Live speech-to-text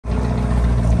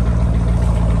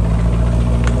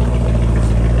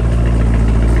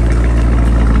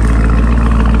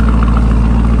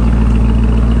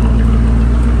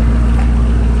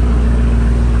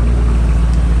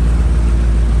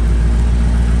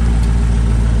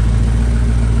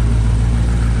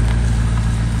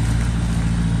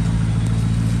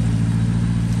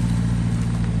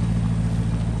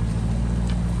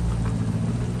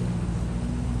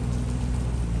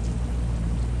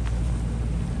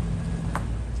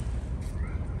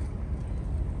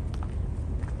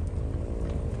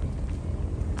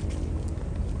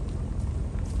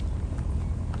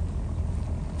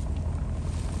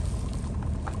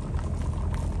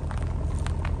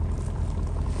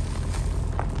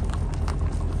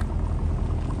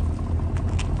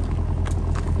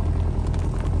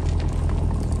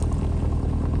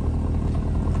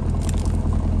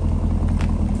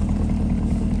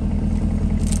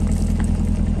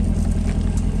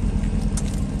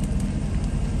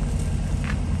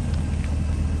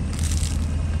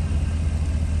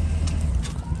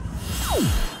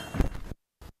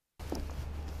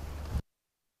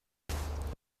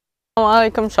আসসালামু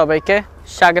আলাইকুম সবাইকে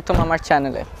স্বাগতম আমার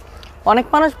চ্যানেলে। অনেক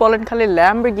মানুষ বলেন খালি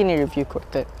ল্যাম্বরগিনি রিভিউ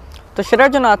করতে, তো সেটার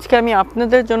জন্য আজকে আমি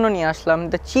আপনাদের জন্য নিয়ে আসলাম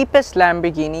the cheapest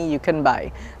Lamborghini you can buy,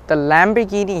 the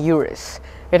Lamborghini ইউরাস।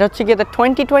 এটা হচ্ছে গিয়ে দ্য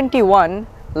 2021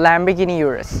 ল্যাম্বরগিনি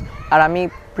ইউরাস। আর আমি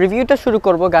রিভিউটা শুরু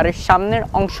করব গাড়ির সামনের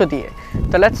অংশ দিয়ে।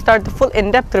 তো let's start the full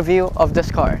in-depth review of this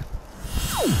কার।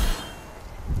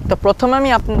 তো প্রথমে আমি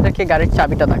আপনাদেরকে গাড়ির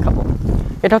চাবিটা দেখাবো।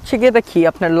 এটা হচ্ছে গিয়ে দেখি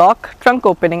আপনার লক, ট্রাঙ্ক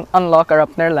ওপেনিং, আনলক আর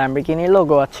আপনার ল্যাম্বরগিনির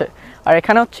লোগো আছে। আর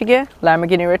এখানে হচ্ছে গিয়ে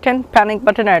ল্যাম্বরগিনি রিটার্ন, প্যানিক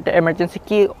বাটন আর একটা এমার্জেন্সি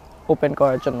কি ওপেন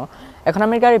করার জন্য। এখন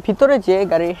আমি গাড়ির ভিতরে যেয়ে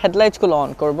গাড়ির হেডলাইটসগুলো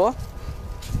অন করব।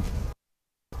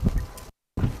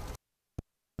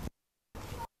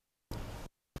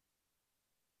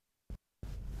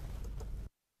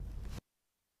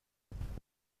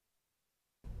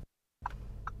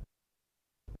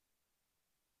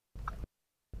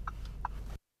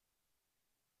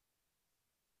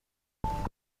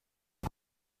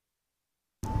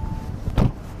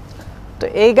 তো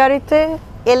এই গাড়িতে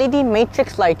এলইডি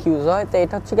ম্যাট্রিক্স লাইট ইউজ হয়। তো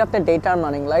এটা হচ্ছে কি আপনার ডে টাইম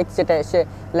রানিং লাইট, যেটা এসে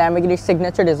ল্যাম্বরগিনির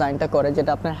সিগনেচার ডিজাইনটা করে,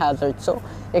 যেটা আপনার হ্যাজার্ডসও।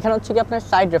 এখানে হচ্ছে কি আপনার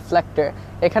সাইড রিফ্লেক্টর,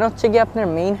 এখানে হচ্ছে কি আপনার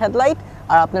মেইন হেডলাইট,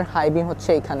 আর আপনার হাই বিম হচ্ছে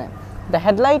এখানে। The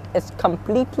headlight is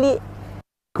completely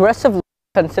aggressive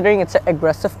considering it's an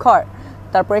aggressive car.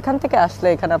 তারপর এখান থেকে আসলে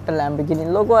এখানে আপনার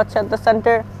ল্যাম্বরগিনির লোগো আছে at the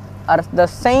center, R the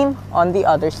same on the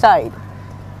other side.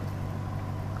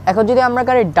 এখন যদি আমরা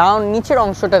গাড়ির ডাউন নিচের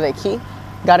অংশটা দেখি,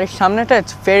 গাড়ির সামনেটা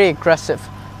ইটস ভেরি অ্যাগ্রেসিভ।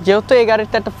 যেহেতু এই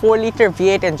গাড়িতে একটা 4 লিটার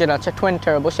V8 ইঞ্জিন আছে টুইন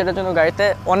টার্বো, সেটার জন্য গাড়িতে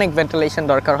অনেক ভেন্টিলেশন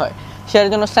দরকার হয়। সেটার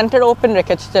জন্য সেন্টার ওপেন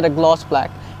রেখেছে, যেটা গ্লস ব্ল্যাক।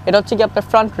 এটা হচ্ছে কি আপনার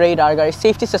ফ্রন্ট রেডার গাড়ির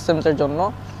সেফটি সিস্টেমসের জন্য,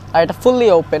 আর এটা ফুললি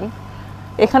ওপেন।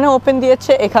 এখানে ওপেন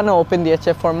দিয়েছে, এখানে ওপেন দিয়েছে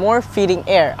ফর মোর ফিডিং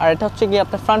এয়ার। আর এটা হচ্ছে কি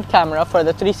আপনার front camera for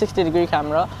the 360 degree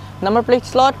camera. Number plate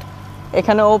slot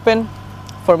এখানে open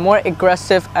for more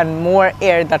aggressive and more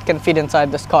air that can feed inside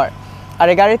this কার। আর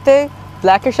এই গাড়িতে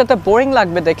ব্ল্যাকের সাথে বোরিং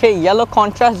লাগবে দেখে ইয়েলো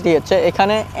কন্ট্রাস্ট দিয়েছে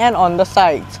এখানে অ্যান্ড অন দ্য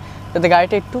সাইডস, যাতে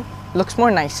গাড়িটা একটু লুকস মোর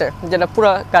নাইসার, যেটা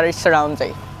পুরো গাড়ির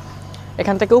সারাউন্ডেই।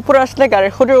 এখান থেকে উপরে আসলে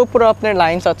গাড়ির হুডের উপরে আপনার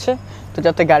লাইন্স আছে, তো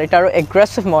যাতে গাড়িটা আরও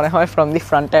এগ্রেসিভ মনে হয় from the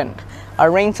front end. R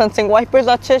rain sensing ওয়াইপার্স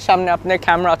আছে, সামনে আপনার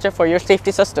ক্যামেরা আছে ফর ইউর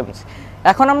সেফটি সিস্টেমস।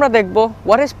 এখন আমরা দেখব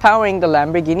what is powering the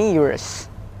Lamborghini ইউরাস।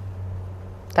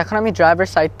 এখন আমি ড্রাইভার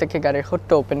সাইড থেকে গাড়ির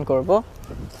হুডটা ওপেন করব।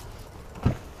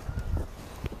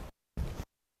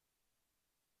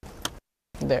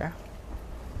 There.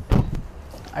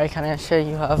 আর এখানে এসে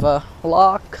you have a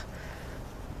lock,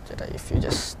 যেটা if you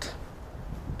just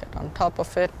get on top of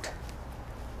it,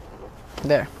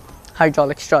 there,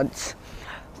 hydraulic struts.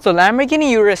 So Lamborghini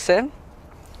Urus এ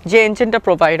যে ইঞ্জিনটা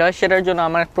প্রোভাইড হয়, সেটার জন্য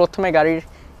আমার প্রথমে গাড়ির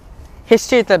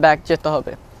হিস্ট্রিতে ব্যাক যেতে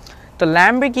হবে। তো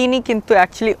ল্যাম্বরগিনি কিন্তু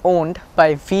actually owned by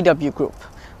VW group,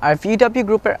 R VW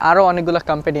গ্রুপের আরও অনেকগুলো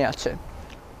কোম্পানি আছে,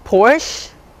 পোর্শ,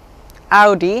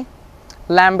 আউডি,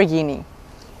 ল্যাম্বরগিনি।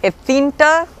 এই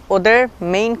তিনটা ওদের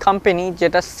মেইন কোম্পানি,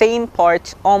 যেটা সেম পার্টস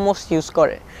অলমোস্ট ইউজ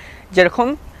করে। যেরকম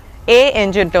এই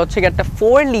ইঞ্জিনটা হচ্ছে একটা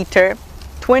 4 লিটার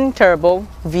টুইন টার্বো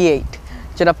V8,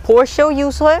 যেটা পোর্শেও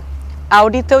ইউজ হয়,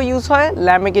 আউডিতেও ইউজ হয়,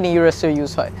 ল্যাম্বরগিনি ইউরাসেও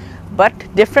ইউজ হয়। বাট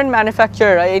ডিফারেন্ট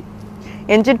ম্যানুফ্যাকচারাররা এই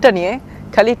ইঞ্জিনটা নিয়ে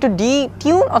খালি একটু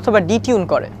টিউন অথবা ডিটিউন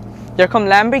করে। যেরকম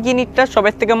ল্যাম্বরগিনিটা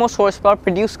সবের থেকে মোস্ট হর্স পাওয়ার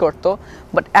প্রডিউস করতো,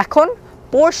 বাট এখন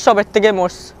পোর্শ সবের থেকে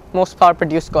মোস্ট পাওয়ার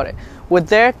প্রডিউস করে with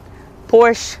their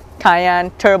পোর্শ Kayan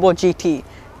turbo GT,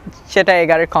 সেটা এই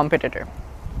গাড়ির কম্পিটিটর।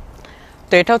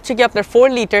 তো এটা হচ্ছে কি আপনার 4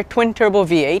 লিটার টুইন টার্বো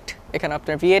V8। এখানে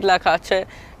আপনার V8 লেখা আছে,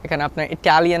 এখানে আপনার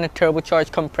Italian turbo charge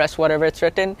compress whatever it's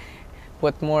written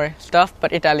with more stuff, but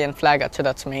Italian flag আছে,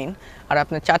 that's main. আর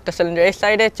আপনার 4টা সিলিন্ডার এই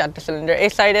সাইডে, 4টা সিলিন্ডার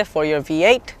এই সাইডে for your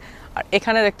V8। আর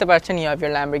এখানে দেখতে পাচ্ছেন you have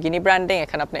your Lamborghini branding,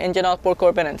 এখানে আপনি ইঞ্জিন আউটপুট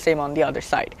করবেন and same on the other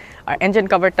side। R engine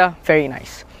কভারটা ভেরি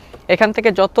নাইস। এখান থেকে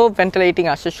যত ভেন্টিলেটিং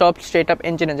আসে সব স্ট্রেট আপ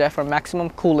ইঞ্জিনে যায় ফর ম্যাক্সিমাম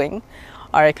কুলিং।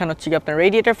 আর এখানে হচ্ছে কি আপনার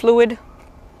radiator fluid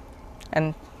and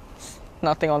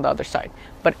nothing on the other side,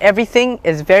 but everything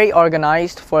is very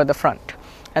organised for the front.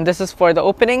 And this is for the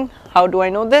opening. How do I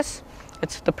know this?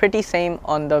 It's the pretty same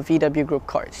on the VW group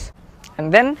cars. And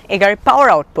then এই গাড়ির পাওয়ার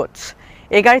outputs,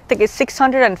 এই গাড়ির থেকে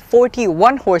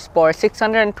 641 horse power,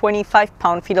 625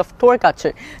 pound-feet of torque আছে,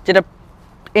 যেটা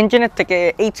ইঞ্জিনের থেকে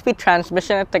HP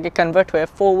ট্রান্সমিশনের থেকে কনভার্ট হয়ে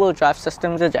 4-wheel drive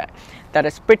সিস্টেমসে যায়। That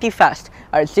is pretty fast.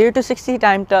 R 0 to 60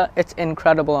 টাইমটা it's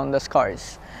incredible on this curse.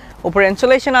 উপরে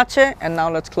ইনসুলেশন আছে। And now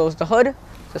let's close the hood,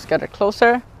 just get it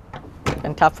closure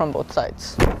and tap from both sides.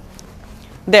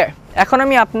 দেয়ার। এখন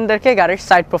আমি আপনাদেরকে গাড়ির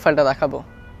সাইড প্রোফাইলটা দেখাবো।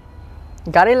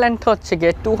 গাড়ির লেন্থ হচ্ছে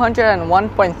গিয়ে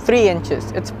 201.3 inches,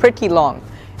 ইটস প্রিটি লং।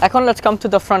 এখন let's come to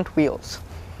the front wheels.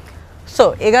 So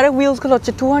এই গাড়ির হুইলসগুলো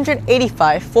হচ্ছে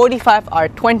 285, 45 আর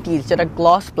 20, যেটা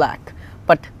gloss black.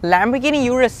 But Lamborghini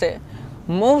ইউরাসে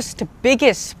most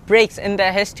biggest brakes in the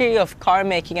history of car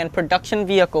making and production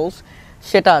vehicles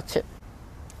সেটা আছে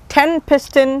 10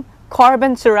 piston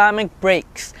carbon ceramic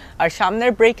brakes আর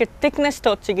সামনের ব্রেকের thicknessটা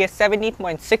হচ্ছে গিয়ে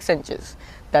 17.6 inches.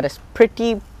 That is pretty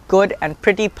good and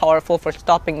pretty powerful for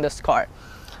stopping this car.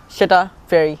 সেটা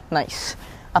very nice.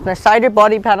 আপনার সাইডের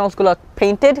body প্যানেলসগুলো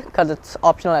painted কাজ ইটস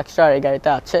অপশনাল এক্সট্রা এই গাড়িতে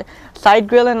আছে সাইড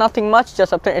গ্রিলে নাথিং মাচ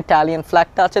জাস্ট আপনার ইটালিয়ান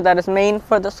ফ্ল্যাগটা আছে that is main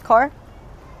for this কার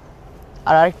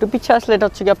আর আরেকটু পিছিয়ে আসলে এটা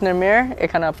হচ্ছে কি আপনার মিরর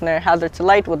এখানে আপনার hazards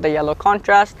light with the yellow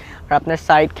contrast আর আপনার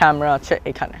সাইড ক্যামেরা আছে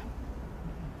এখানে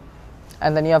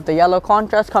and then you have the yellow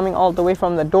contrast coming all the way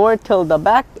from the door till the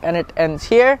back and it ends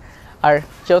here আর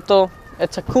যেহেতু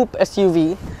it's a coupe SUV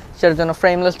সেটার জন্য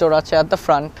frameless door আছে at the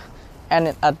front and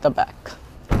at the back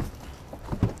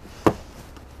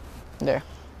there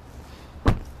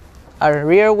R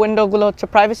rear window গুলো হচ্ছে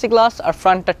privacy glass আর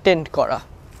ফ্রন্টটা tint করা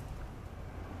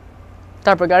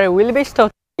তারপর গাড়ির wheelbase-টা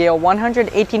হচ্ছে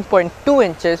 118.2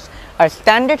 inches আর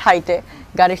স্ট্যান্ডার্ড হাইটে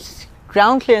গাড়ির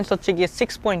ground clearance হচ্ছে গিয়ে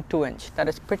 6.2 inch that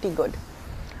is pretty good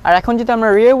আর এখন যদি আমরা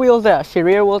rear wheels-এ আসি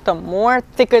rear wheel-টা more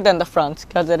thicker than the front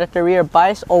because এটা একটা rear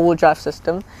bias all-wheel drive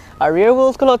system আর rear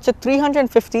wheels গুলো হচ্ছে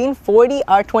 315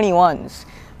 40 R21s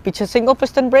পিছে single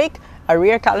piston brake আর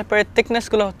rear caliper thickness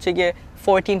গুলো হচ্ছে গিয়ে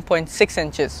 14.6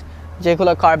 inches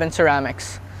যেগুলো carbon ceramics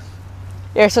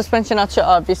air suspension আছে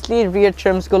obviously rear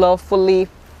trims গুলো fully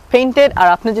painted আর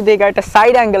আপনি যদি এই গাড়িটা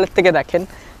side angle থেকে দেখেন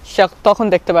তখন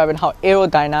দেখতে পাবেন how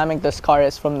aerodynamic this car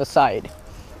is from the side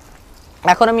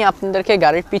এখন আমি আপনাদেরকে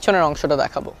গাড়ির পিছনের অংশটা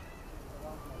দেখাবো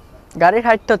গাড়ির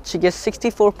হাইটটা হচ্ছে গিয়ে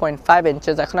 64.5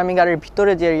 inches এখন আমি গাড়ির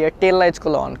ভিতরে যে rear tail lights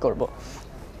গুলো অন করব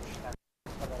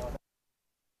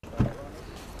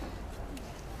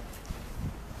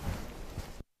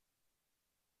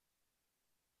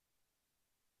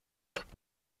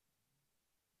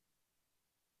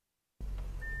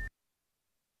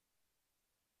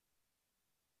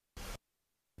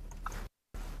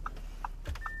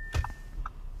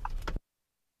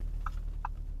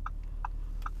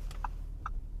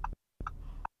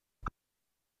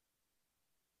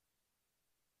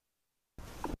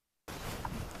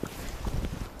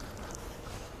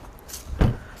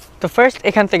তো ফার্স্ট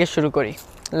এখান থেকে শুরু করি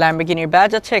ল্যাম্বরগিনির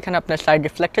ব্যাজ আছে এখানে আপনার সাইড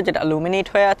রিফ্লেক্টর যেটা illuminate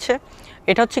হয়ে আছে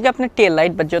এটা হচ্ছে কি আপনার টেল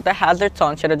লাইট বাট যেটা হ্যাজার্ডস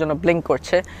অন সেটার জন্য ব্লিঙ্ক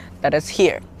করছে দ্যাট ইজ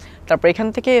হিয়ার তারপর এখান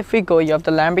থেকে if we go you have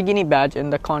the Lamborghini badge in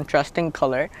the contrasting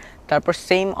color তারপর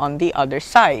same on the other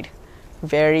side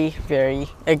very very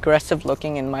aggressive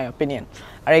looking in my opinion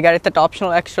আর এই গাড়িতে একটা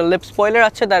optional extra lip spoiler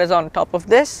আছে that is on top of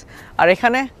this আর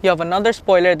এখানে you have another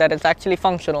spoiler that is actually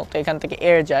functional তো এখান থেকে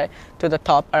air যায় to the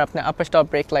top আর আপনার upper stop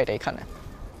brake light এখানে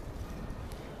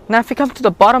Now if we come to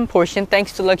the bottom portion,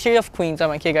 thanks to Luxury of Queens,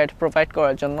 আমাকে এই গাড়িটা প্রোভাইড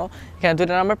করার জন্য এখানে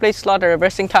দুটো number plate slot R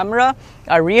reversing camera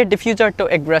R rear diffuser to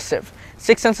aggressive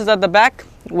 6 sensors at the back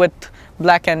with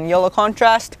black and yellow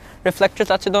contrast reflectors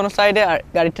আছে দোনো সাইডে আর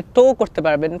গাড়িটা টো করতে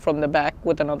পারবেন from the back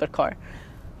with another car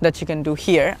that you can do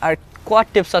here R quad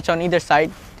tips আছে on either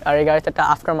side আর এই গাড়িতে একটা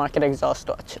aftermarket exhaust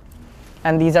আছে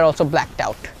and these are also blacked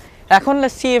out এখন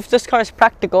let's see if this car is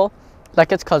practical like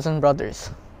its cousin brothers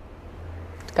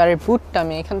গাড়ির বুটটা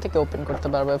আমি এখান থেকে ওপেন করতে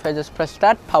পারবো if I just press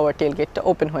that power tailgate-টা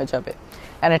open হয়ে যাবে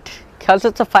and it because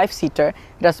it's a 5-seater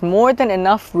it has more than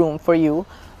enough room for you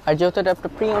আর যেহেতু এটা একটা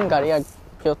pre-owned গাড়ি আর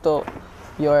যেহেতু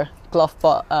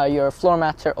your floor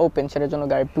mats are open সেটার জন্য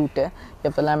গাড়ির বুটে you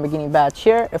have the Lamborghini badge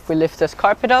here if we lift this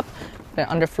carpet up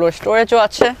under floor storage-ও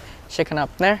আছে সেখানে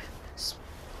আপনার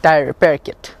tire repair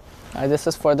kit this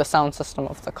is for the sound system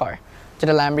of the car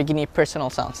যেটা Lamborghini personal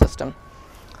sound system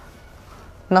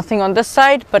nothing on this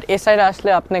side but এই সাইডে আসলে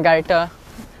আপনি গাড়িটা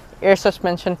air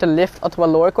suspension to lift অথবা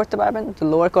lower করতে পারবেন তো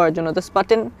lower করার জন্য this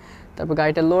button তারপর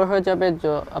গাড়িটা lower হয়ে যাবে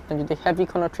যে আপনি যদি heavy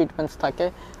কোনো treatments থাকে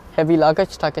heavy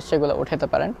luggage থাকে সেগুলো উঠাতে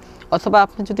পারেন অথবা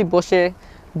আপনি যদি বসে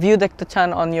view দেখতে চান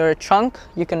on your trunk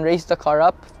you can raise the car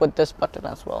up with this button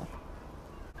as well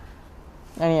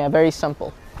and yeah very simple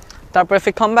তারপর if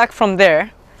you come back from there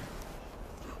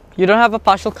you don't have a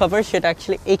partial cover সেটা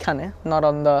actually এইখানে not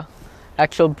on the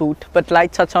actual boot but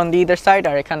lights are on the either side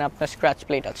আর এখানে আপনার scratch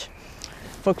plate আছে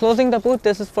for closing the boot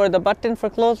this is for the button for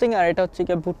closing আর এটা হচ্ছে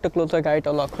কি bootটা close হয়ে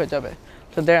গাড়িটা লক হয়ে যাবে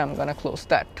so there I'm gonna close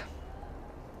that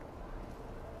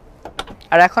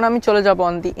আর এখন আমি চলে যাব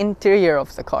on the interior of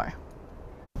the car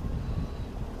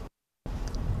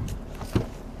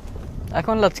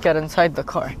এখন let's get inside the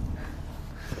car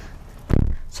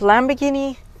so Lamborghini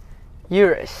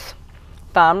Urus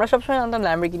তা আমরা সবসময় জানতাম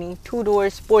Lamborghini 2-door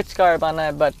sports car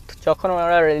বানায় বাট যখন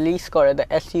ওরা রিলিজ করে the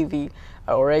SUV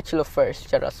আর ওরাই ছিল ফার্স্ট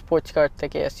যারা স্পোর্টস কার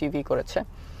থেকে SUV করেছে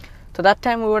so that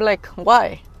time we were like why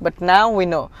but now we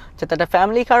know যে একটা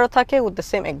ফ্যামিলি কারও থাকে with the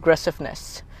same aggressiveness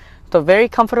The very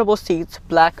comfortable seats,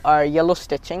 black are yellow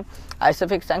stitching.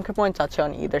 Isofix anchor points ache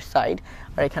on either side.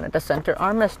 Ar ekhane ekta center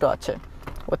armrest ache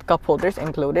with cup holders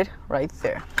included right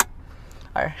there.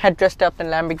 Our headrest apnar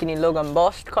Lamborghini logo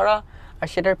embossed kora. Ar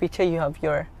setar piche you have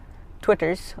your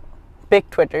tweeters, big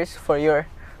tweeters for your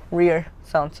rear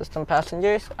sound system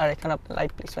passengers. Ar ekhane apnar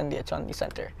light placement diyeche on the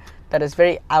center. That is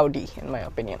very Audi in my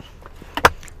opinion.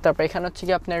 Tarpor ekhane hocche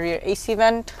ki apnar rear AC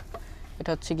vent.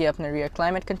 এটা হচ্ছে কি আপনার rear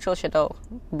climate control, সেটাও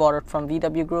borrowed from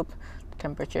VW group. The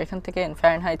temperature এখান থেকে in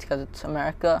Fahrenheit because it's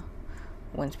America.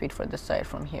 Wind speed for this side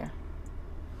from here.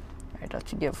 এটা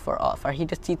হচ্ছে give for off. Our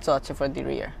heated seats আছে for the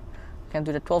rear. You can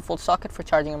do the 12-volt socket for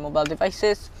charging your mobile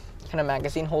devices. Kind of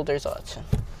magazine holders আছে.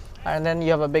 And then you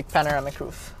have a big panoramic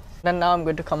roof. Then now I'm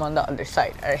going to come on the other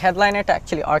side. Our headliner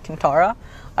actually Alcantara.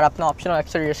 আর আপনি optional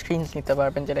exterior screens নিতে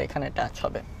পারবেন যেটা এখানে attach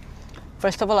হবে.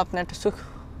 First of all আপনার একটা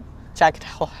jacket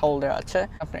holder ache,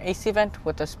 after AC vent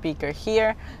with a speaker here.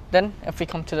 Then if we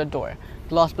come to the door,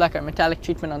 gloss black or metallic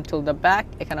treatment until the back.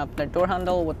 Ekhane apnar door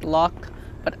handle with lock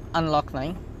but unlock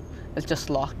line, it's just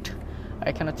locked.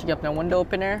 I cannot see apnar window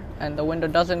opener, and the window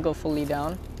doesn't go fully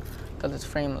down because it's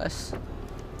frameless,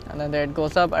 and then there it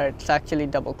goes up, or it's actually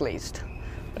double glazed.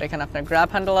 But I can apnar grab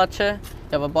handle ache.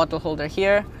 You have a bottle holder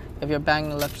here. You have your Bang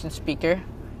 & Olufsen speaker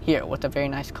here with a very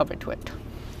nice cover to it.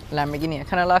 Lamborghini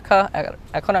এখানে লেখা।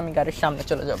 এখন আমি গাড়ির সামনে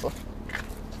চলে যাব।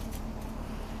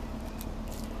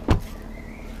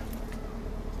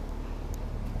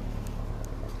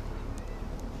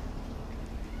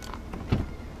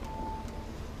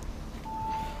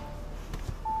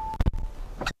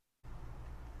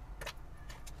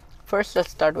 First,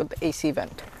 let's start with the AC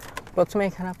vent. প্রথমে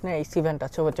এখানে আপনার AC vent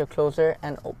আছে with your closer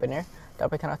and opener.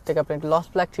 তারপর এখানে থেকে আপনার gloss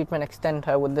black treatment extend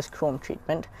হয় with this chrome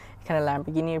treatment. এখানে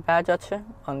Lamborghini badge আছে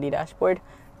on the dashboard.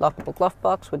 Lockable glove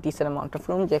box with decent amount of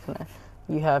room. যেখানে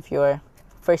you have your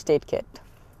first aid kit.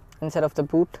 Instead of the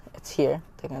boot, it's here.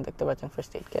 এখানে দেখতে পাচ্ছেন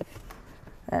first aid kit.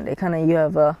 And এখানে you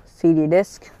have a CD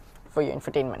disc for your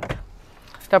infotainment.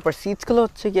 তারপর seats গুলো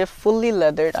হচ্ছে গিয়ে fully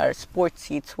leathered R sport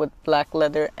seats with black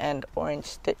leather and orange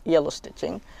yellow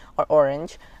stitching or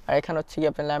orange. আর এখানে হচ্ছে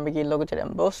গিয়ে আপনার Lamborghini logo যেটা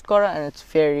embossed করা, and it's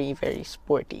very very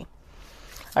sporty.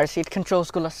 Our seat controls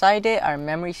গুলো সাইডে, আর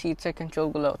memory seats এর control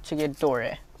গুলো হচ্ছে গিয়ে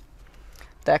ডোরে।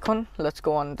 তো এখন let's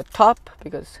go on the top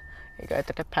because এই গাড়িতে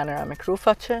একটা panoramic roof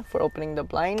আছে for opening the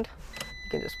blind. You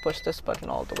can just push this button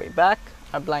all the way back.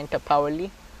 R blindটা powerly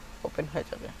open হয়ে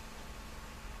যাবে।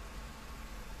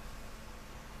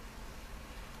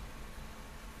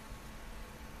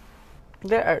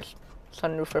 There are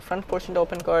sunroof এর front portion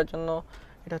open করার জন্য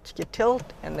এটা হচ্ছে কি tilt,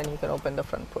 and then you can open the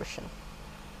front portion.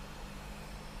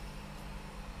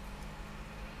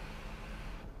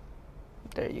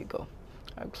 There you go.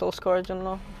 Close করার জন্য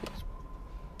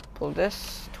pull this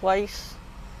twice,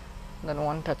 then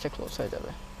one touch close হয়ে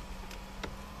যাবে।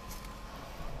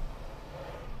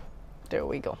 There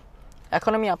we go.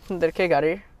 এখন আমি আপনাদেরকে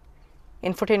গাড়ির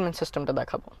infotainment systemটা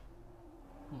দেখাবো।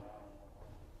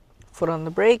 Foot on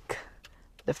the brake,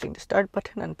 lifting the start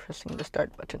button and pressing the start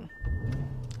button.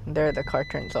 There the car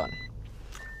turns on.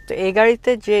 তো এই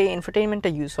গাড়িতে যে infotainmentটা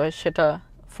ইউজ হয় সেটা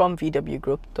from VW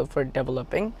group তো for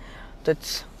developing. So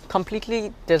it's completely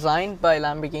designed by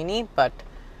Lamborghini, but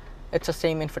it's the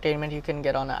same infotainment you can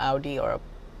get on an Audi or a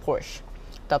Porsche.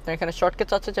 তো আপনার এখানে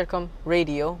shortcuts আছে যেরকম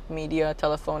radio, media,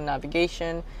 telephone,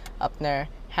 navigation, আপনার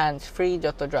hands free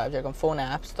যত drive যেরকম phone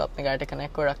apps, তো আপনি গাড়িটা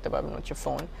connect করে রাখতে পারবেন with your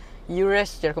phone.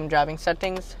 Urus যেরকম driving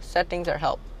settings are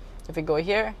help. If you go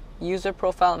here, user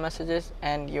profile, messages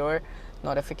and your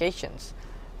notifications.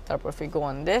 তারপর if you go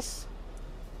on this,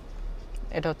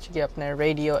 এটা হচ্ছে কি আপনার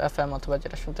radio, FM অথবা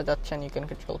যেটা শুনতে যাচ্ছেন, you can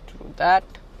control through that.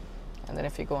 And then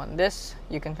if you go on this,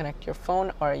 you can connect your phone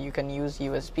or you can use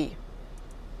USB.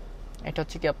 এটা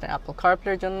হচ্ছে কি আপনার Apple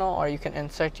CarPlay এর জন্য, or you can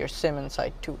insert your SIM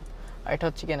inside too. আর এটা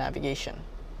হচ্ছে কি navigation.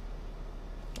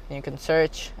 And you can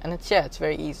search, and it's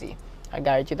very easy. আর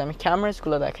গাড়ির যদি আমি cameras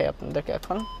গুলো দেখাই আপনাদেরকে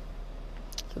এখন।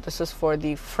 So this is for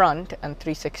the front and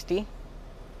 360.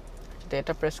 যদি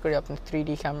এটা press করি আপনি 3D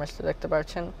cameras দেখতে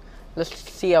পাচ্ছেন। Let's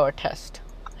see our test.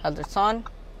 Hazards on,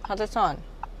 hazards on.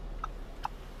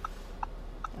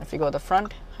 If you go to the front,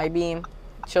 high beam,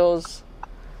 it shows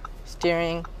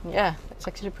steering. Yeah, it's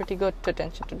actually pretty good to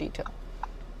attention to detail.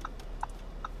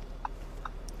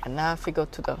 And now if we go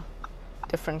to the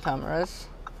different cameras,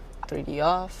 3D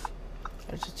off.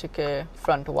 There's just a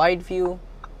front wide view.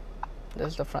 This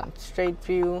is the front straight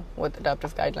view with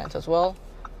adaptive guidelines as well.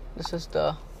 This is the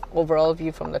overall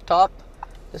view from the top.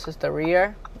 This is the rear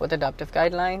with adaptive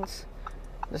guidelines.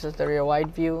 This is the rear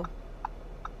wide view.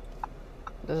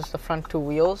 This is the front two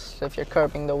wheels. So if you're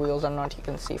curbing, the wheels or not, you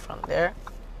can see from there.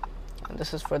 And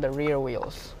this is for the rear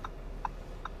wheels.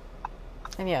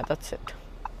 And yeah, that's it.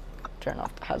 Turn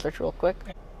off the hazard real quick.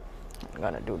 I'm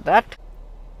gonna do that.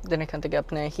 Then এখান থেকে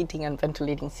আপনি heating and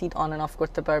ventilating seat on and off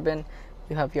করতে পারবেন.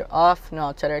 You have your off, no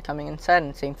outside air coming inside,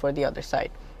 and same for the other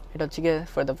side. এটা হচ্ছে গিয়ে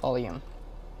for the volume.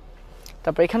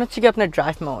 তারপর এখানে হচ্ছে গিয়ে আপনার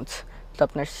drive modes. তো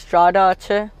আপনার Strada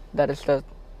আছে, that is the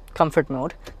comfort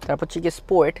mode. তারপর হচ্ছে গিয়ে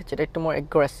sport, যেটা একটু more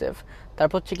aggressive.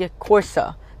 তারপর হচ্ছে গিয়ে Corsa,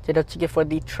 যেটা হচ্ছে গিয়ে for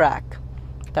the track.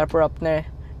 তারপর আপনার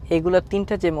এইগুলো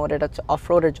তিনটা যে মোড, এটা হচ্ছে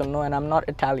অফ-রোডের জন্য, and I'm not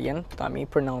Italian, তো আমি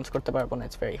pronounce করতে পারবো না,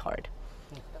 it's very hard.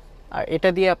 আর এটা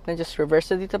দিয়ে আপনি just reverse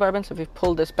দিতে পারবেন. So if you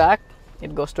pull this back,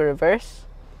 it goes to reverse.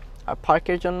 আর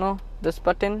park-এর জন্য this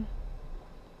button,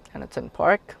 and it's in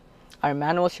park. R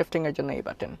manual shifting-এর জন্য এই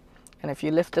button. And if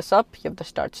you lift this up, you have the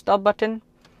start stop button,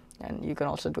 and you can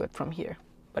also do it from here.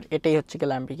 But এটাই হচ্ছে কি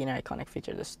Lamborghini iconic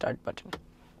feature, the start button.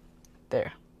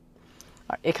 There.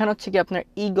 আর এখানে হচ্ছে কি আপনার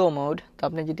ego mode. তো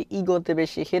আপনি যদি ইগোতে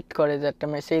বেশি হিট করে যে একটা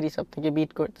Mercedes আপনাকে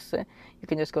বিট করতেছে, you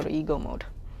can just go to ego mode,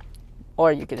 or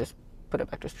you can just put it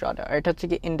back to Strada. আর এটা হচ্ছে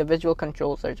কি individual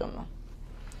controls এর জন্য.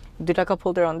 দুটা cup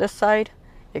holder on this side,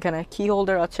 এখানে key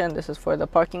holder আছে, and this is for the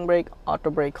parking brake, auto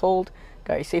brake hold,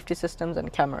 গাড়ি safety systems, and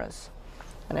cameras.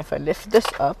 And if I lift this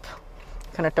up,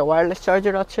 এখানে একটা wireless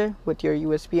charger আছে with your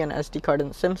USB and SD card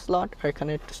and SIM slot, আর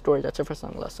এখানে একটা storage আছে for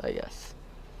sunglass, I guess.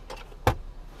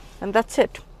 And that's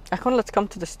it. এখন let's come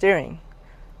to the steering.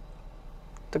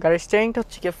 তো গাড়ির স্টিয়ারিংটা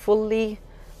হচ্ছে গিয়ে fully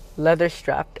leather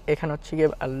strapped. এখানে হচ্ছে গিয়ে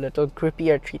a little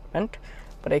grippier treatment.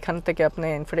 But এখান থেকে আপনি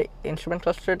instrument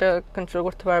clusterটা control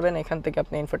করতে পারবেন. এখান থেকে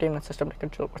আপনি infotainment systemটা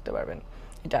control করতে পারবেন.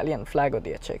 Italian flagও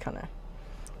দিয়েছে এখানে.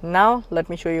 Now let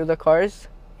me show you the car's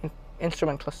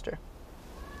instrument cluster.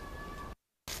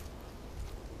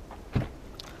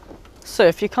 So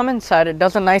if you come inside, it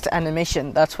does a nice animation.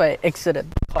 That's why I exited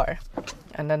the car.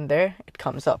 And then there it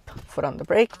comes up. Foot on the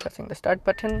brake, pressing the start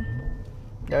button.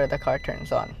 There the car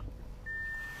turns on.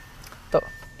 So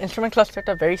instrument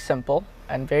clusterটা very simple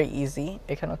and very easy.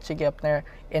 এখানে হচ্ছে গিয়ে আপনার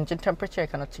engine temperature,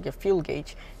 এখানে হচ্ছে গিয়ে fuel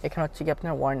gauge, এখানে হচ্ছে গিয়ে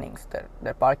আপনার warnings,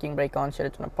 the parking brake on,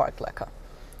 সেটার জন্য park লেখা.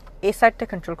 এই সাইডটা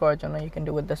control করার জন্য you can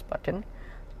do with this button.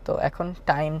 তো এখন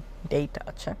time date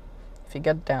আছে. If you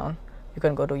get down, you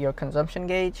can go to your consumption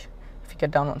gauge. If you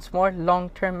get down once more,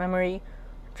 long-term memory,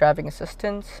 driving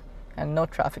assistance, and no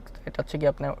traffic. এটা হচ্ছে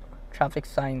গিয়ে আপনার traffic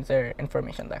signs এর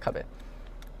information দেখাবে.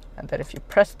 And then if you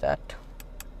press that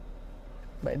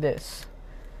by this,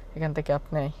 এখান থেকে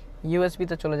আপনি USB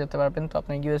তে চলে যেতে পারবেন. তো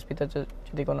আপনি USB তে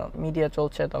যদি কোনো মিডিয়া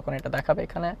চলছে তখন এটা দেখাবে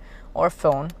এখানে, or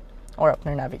phone, or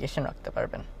আপনার navigation রাখতে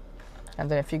পারবেন. And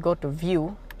then if you go to view,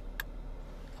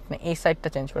 আপনি এই সাইডটা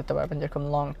চেঞ্জ করতে পারবেন, যেরকম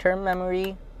long term memory,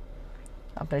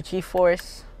 আপনার G-force,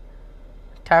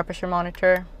 tire pressure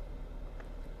monitor,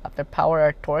 আপনার power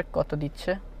আর torque কত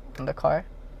দিচ্ছে in the car,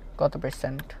 কত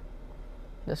percent.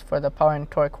 This for the power and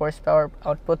torque horsepower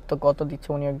output, তো কত দিচ্ছে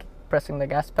when you're pressing the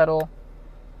gas pedal.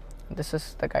 This is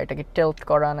the গাড়িটাকে tilt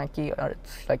করা নাকি, or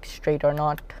it's like straight or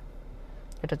not.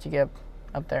 এটা হচ্ছে গিয়ে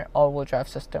up there all-wheel drive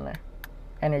system এর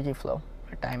energy flow,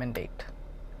 or time and date.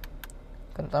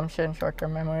 Consumption,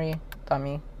 short-term memory, তো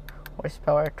আমি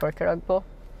horsepower torque রাখবো.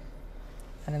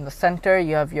 And in the center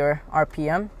you have your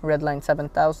RPM, redline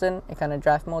 7000. এখানে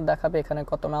drive mode দেখাবে, এখানে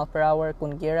কত mile per hour,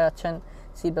 কোন গিয়ারে আছেন,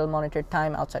 seatbelt monitor,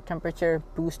 time, outside temperature,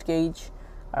 boost gauge,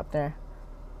 আর আপনার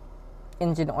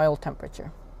engine oil temperature.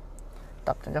 তো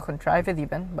আপনি যখন drive-এ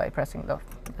দিবেন by pressing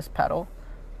this pedal,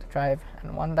 to drive and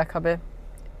 1 দেখাবে.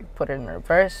 You put it in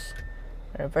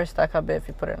reverse দেখাবে. If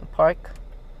you put it in park,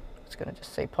 it's going to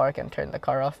just say park and turn the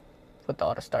car off with the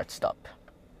auto start stop.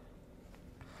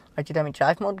 আর যদি আমি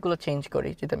drive mode গুলো change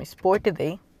করি, যদি আমি sport-এ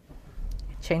দেই,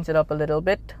 change it up a little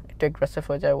bit, একটু aggressive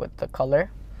হয়ে যায় with the color.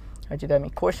 আর যদি আমি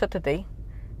Corsa-তে দেই,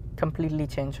 completely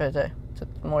change হয়ে যায়, so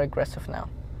it's more aggressive now.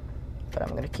 But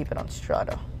I'm going to keep it on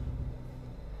Strada.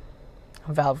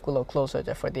 Valve গুলো close হয়ে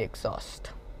যায় for the exhaust.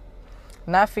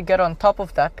 Now if we get on top of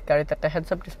that, গাড়িতে একটা heads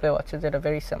up display আছে যেটা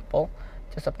very simple,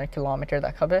 just আপনার kilometer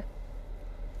দেখাবে.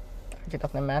 যদি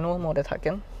আপনি manual mode-এ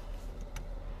থাকেন,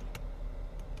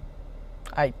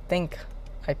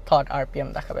 I thought RPM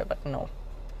দেখাবে, but no.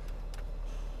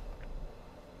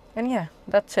 And yeah,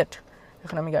 that's it.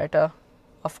 এখন আমি গাড়িটা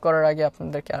অফ করার আগে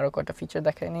আপনাদেরকে আরো কয়টা ফিচার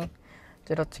দেখাই নিই,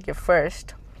 যেটা হচ্ছে কি ফার্স্ট,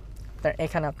 আপনার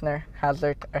এখানে আপনার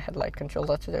হ্যাজার্ড আর হেডলাইট কন্ট্রোলস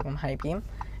আছে, যেরকম হাই বিম.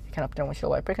 এখানে আপনার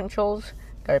উইন্ডশিল্ড ওয়াইপার কন্ট্রোলস,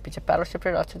 গাড়ির পিছে প্যাডেল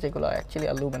শিফটার আছে যেগুলো অ্যাকচুয়ালি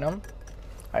অ্যালুমিনিয়াম,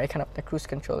 আর এখানে আপনার ক্রুজ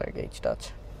কন্ট্রোলার গেজটা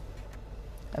আছে.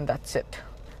 And that's it.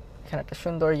 এখানে একটা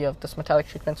সুন্দর you have this metallic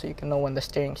treatment so you can know when the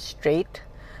steering straight.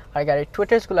 আর গাড়ির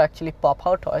টুইটার্সগুলো অ্যাকচুয়ালি পপ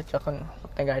আউট হয় যখন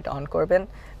আপনি গাড়িটা অন করবেন,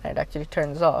 and it actually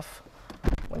turns off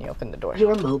when you open the door.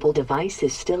 Your mobile device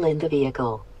is still in the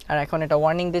vehicle. আর এখন এটা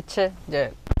warning দিচ্ছে যে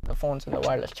the phone's in the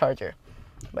wireless charger.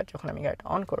 But যখন আমি গাড়িটা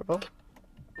অন করব,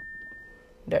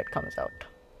 There it comes out.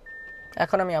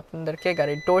 এখন আমি আপনাদেরকে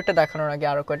গাড়ির ডোরটা দেখানোর আগে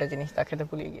আরো কয়টা জিনিস দেখাতে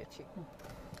ভুলে গিয়েছি।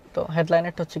 তো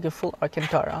হেডলাইনারটা হচ্ছে কি ফুল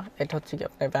আলকান্টারা, এটা হচ্ছে কি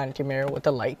আপনার vanity mirror with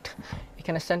a light.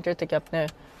 এখানে সেন্টার থেকে আপনি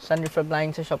সানরুফের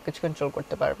ব্লাইন্ডসে সব কিছু কন্ট্রোল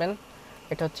করতে পারবেন।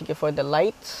 এটা হচ্ছে কি for the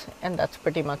lights and that's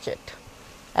pretty much ইট।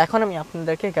 এখন আমি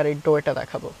আপনাদেরকে গাড়ির ডোরটা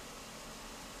দেখাবো।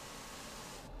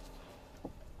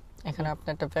 এখানে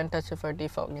আপনার একটা ভেন্ট আছে ফর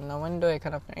ডিফগিং দ্য উইন্ডো,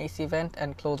 এখানে আপনার AC vent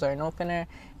and closure and opener,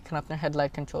 এখানে আপনার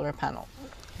headlight controller panel,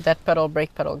 that pedal, break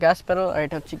pedal, gas pedal, আর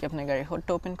এটা হচ্ছে কি আপনার গাড়ির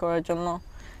হুডটা ওপেন করার জন্য।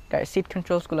 গাড়ির সিট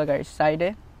কন্ট্রোলসগুলো গাড়ির সাইডে,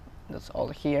 দ্যাটস অল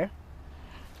হিয়ার।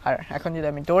 আর এখন যদি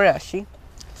আমি ডোরে আসি,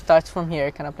 স্টার্টস ফ্রম হিয়ার,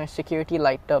 এখানে আপনার সিকিউরিটি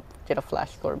লাইট আপ যেটা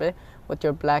ফ্ল্যাশ করবে with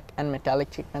your black and metallic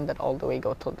treatment that all the way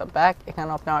go through the back. এখানে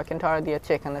আপনার আলকান্টারা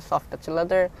দিয়েছে, এখানে soft touch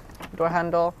leather, door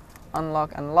handle, unlock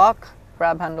and lock,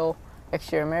 grab handle,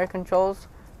 exterior mirror controls,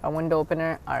 a window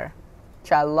opener, our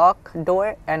child lock door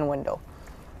and window.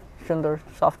 Sundar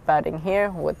soft padding here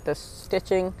with this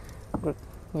stitching.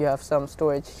 You have some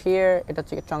storage here.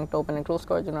 It's a trunk to open and close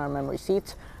storage in our memory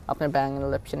seats. Upner Bang &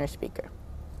 Olufsen speaker.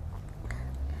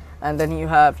 And then you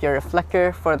have your reflector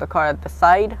for the car at the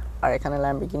side. Our kind of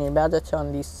Lamborghini badge on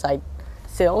these side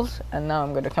sills. And now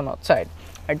I'm going to come outside.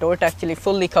 Our door is actually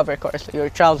fully covered car, so your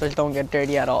trousers don't get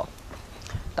dirty at all.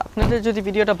 আপনাদের যদি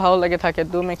ভিডিওটা ভালো লাগে থাকে,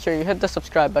 do make sure you hit the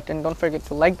subscribe button, don't forget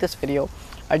to like this video.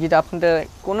 আর যদি আপনাদের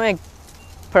কোনো এক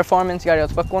পারফরমেন্স গাড়ি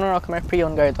অথবা কোনো রকমের প্রি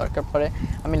ওন গাড়ি দরকার পড়ে,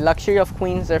 আমি লাক্সারি অফ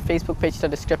কুইন্স এর ফেসবুক পেজটা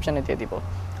ডিসক্রিপশনে দিয়ে দিব।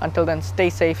 Until then, stay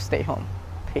safe, stay home.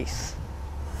 Peace.